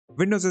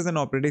Windows is an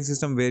operating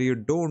system where you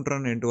don't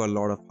run into a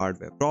lot of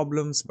hardware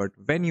problems, but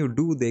when you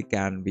do, they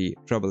can be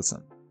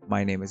troublesome.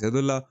 My name is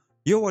Yadullah.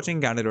 You're watching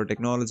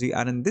Candid.Technology,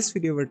 and in this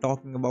video, we're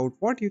talking about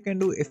what you can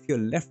do if your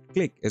left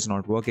click is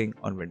not working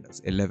on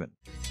Windows 11.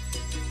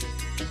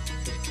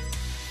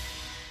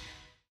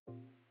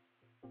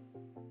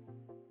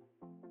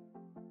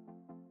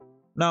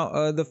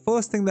 Now, the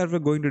first thing that we're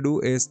going to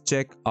do is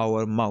check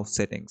our mouse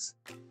settings.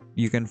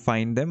 You can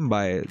find them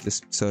by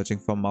just searching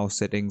for mouse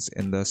settings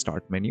in the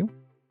start menu.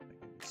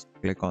 Just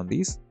click on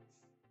these.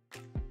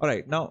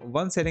 Alright, now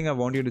one setting I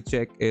want you to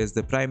check is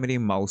the primary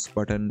mouse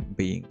button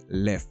being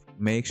left.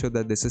 Make sure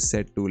that this is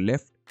set to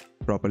left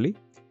properly.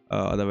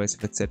 Otherwise,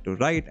 if it's set to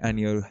right and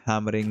you're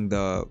hammering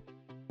the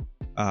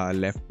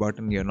left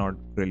button, you're not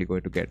really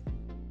going to get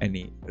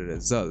any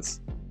results.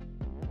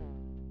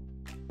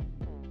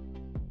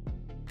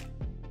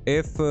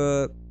 If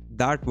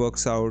that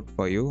works out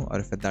for you, or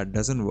if that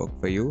doesn't work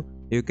for you,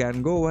 you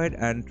can go ahead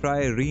and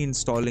try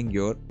reinstalling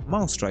your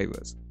mouse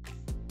drivers.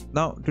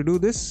 Now, to do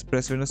this,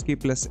 press Windows key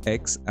plus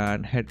X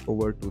and head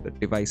over to the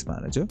device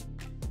manager.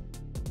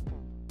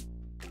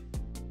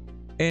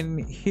 In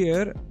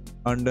here,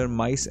 under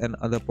mice and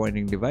other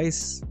pointing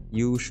device,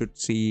 you should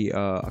see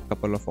a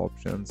couple of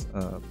options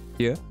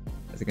here.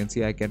 As you can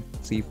see, I can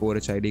see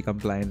 4HID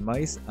compliant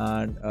mice,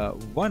 and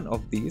one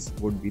of these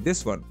would be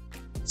this one.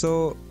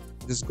 So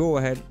just go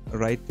ahead,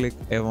 right click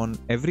on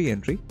every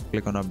entry,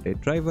 click on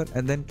update driver,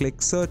 and then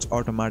click search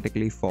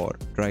automatically for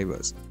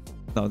drivers.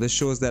 Now this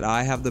shows that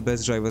I have the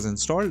best drivers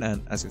installed,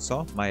 and as you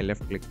saw, my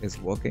left click is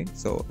working.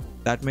 So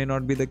that may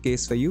not be the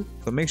case for you.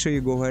 So make sure you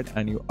go ahead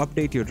and you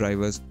update your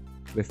drivers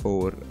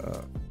before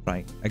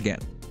trying again.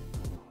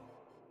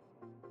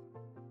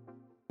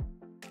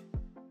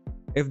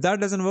 If that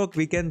doesn't work,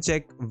 we can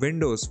check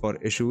Windows for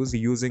issues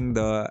using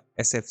the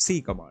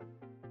SFC command.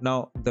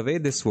 Now, the way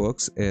this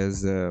works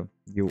is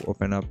you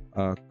open up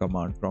a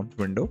command prompt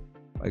window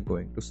by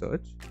going to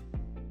search.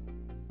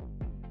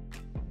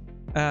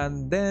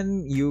 And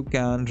then you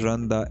can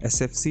run the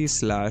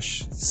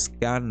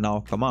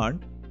sfc/scannow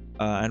command.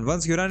 And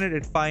once you run it,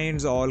 it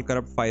finds all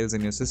corrupt files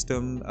in your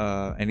system,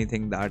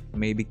 anything that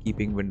may be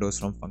keeping Windows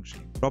from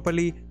functioning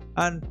properly,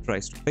 and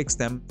tries to fix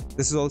them.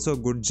 This is also a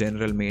good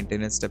general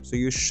maintenance step, so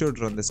you should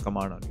run this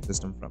command on your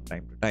system from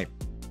time to time.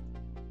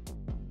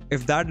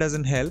 If that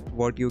doesn't help,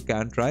 what you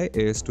can try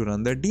is to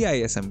run the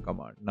DISM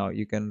command. Now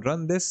you can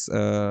run this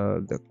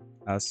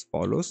as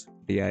follows: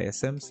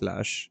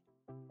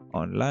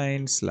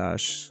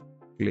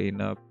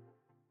 DISM/online/cleanup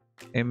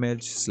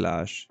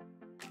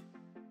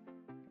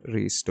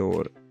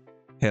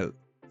image/RestoreHealth.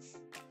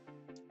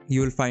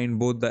 You will find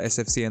both the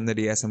SFC and the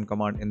DISM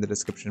command in the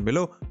description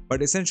below.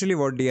 But essentially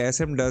what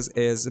DISM does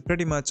is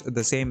pretty much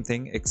the same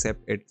thing,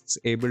 except it's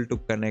able to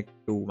connect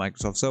to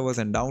Microsoft servers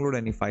and download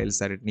any files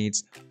that it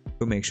needs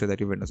to make sure that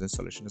your Windows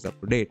installation is up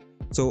to date.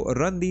 So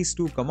run these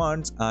two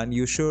commands and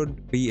you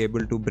should be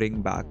able to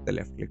bring back the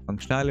left click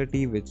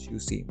functionality, which you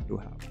seem to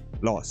have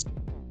lost.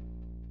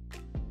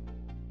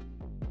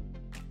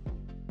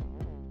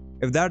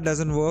 If that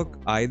doesn't work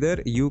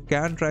either, you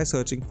can try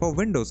searching for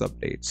Windows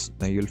updates.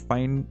 Now you'll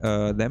find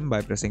them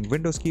by pressing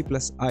Windows key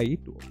plus I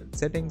to open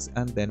settings,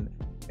 and then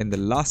in the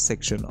last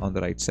section on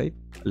the left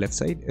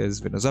side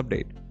is Windows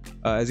Update.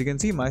 As you can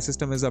see, my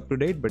system is up to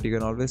date, but you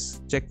can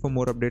always check for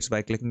more updates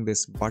by clicking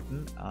this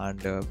button.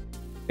 And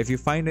if you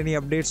find any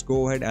updates,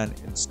 go ahead and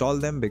install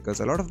them,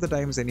 because a lot of the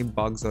times any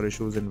bugs or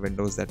issues in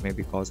Windows that may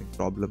be causing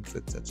problems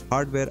with such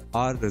hardware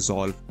are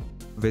resolved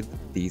with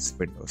these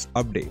Windows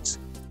updates.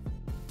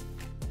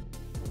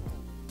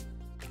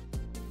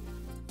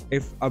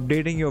 If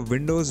updating your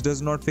Windows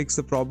does not fix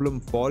the problem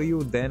for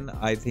you, then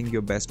I think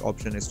your best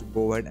option is to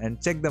go ahead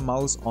and check the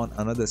mouse on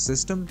another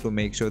system to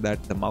make sure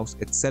that the mouse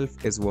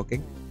itself is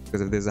working. Because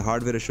if there's a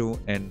hardware issue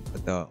in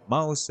the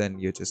mouse, then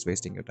you're just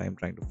wasting your time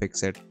trying to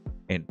fix it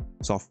in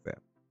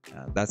software.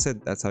 And that's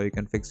it. That's how you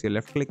can fix your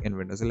left click in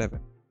Windows 11.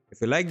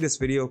 If you like this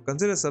video,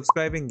 consider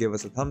subscribing, give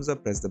us a thumbs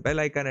up, press the bell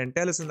icon, and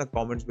tell us in the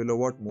comments below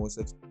what more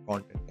such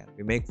content can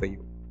we make for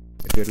you.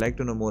 If you'd like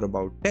to know more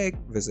about tech,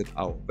 visit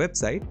our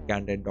website,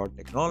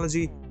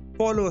 Candid.Technology.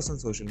 Follow us on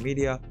social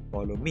media.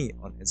 Follow me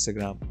on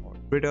Instagram or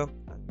Twitter.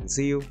 And we'll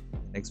see you in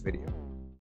the next video.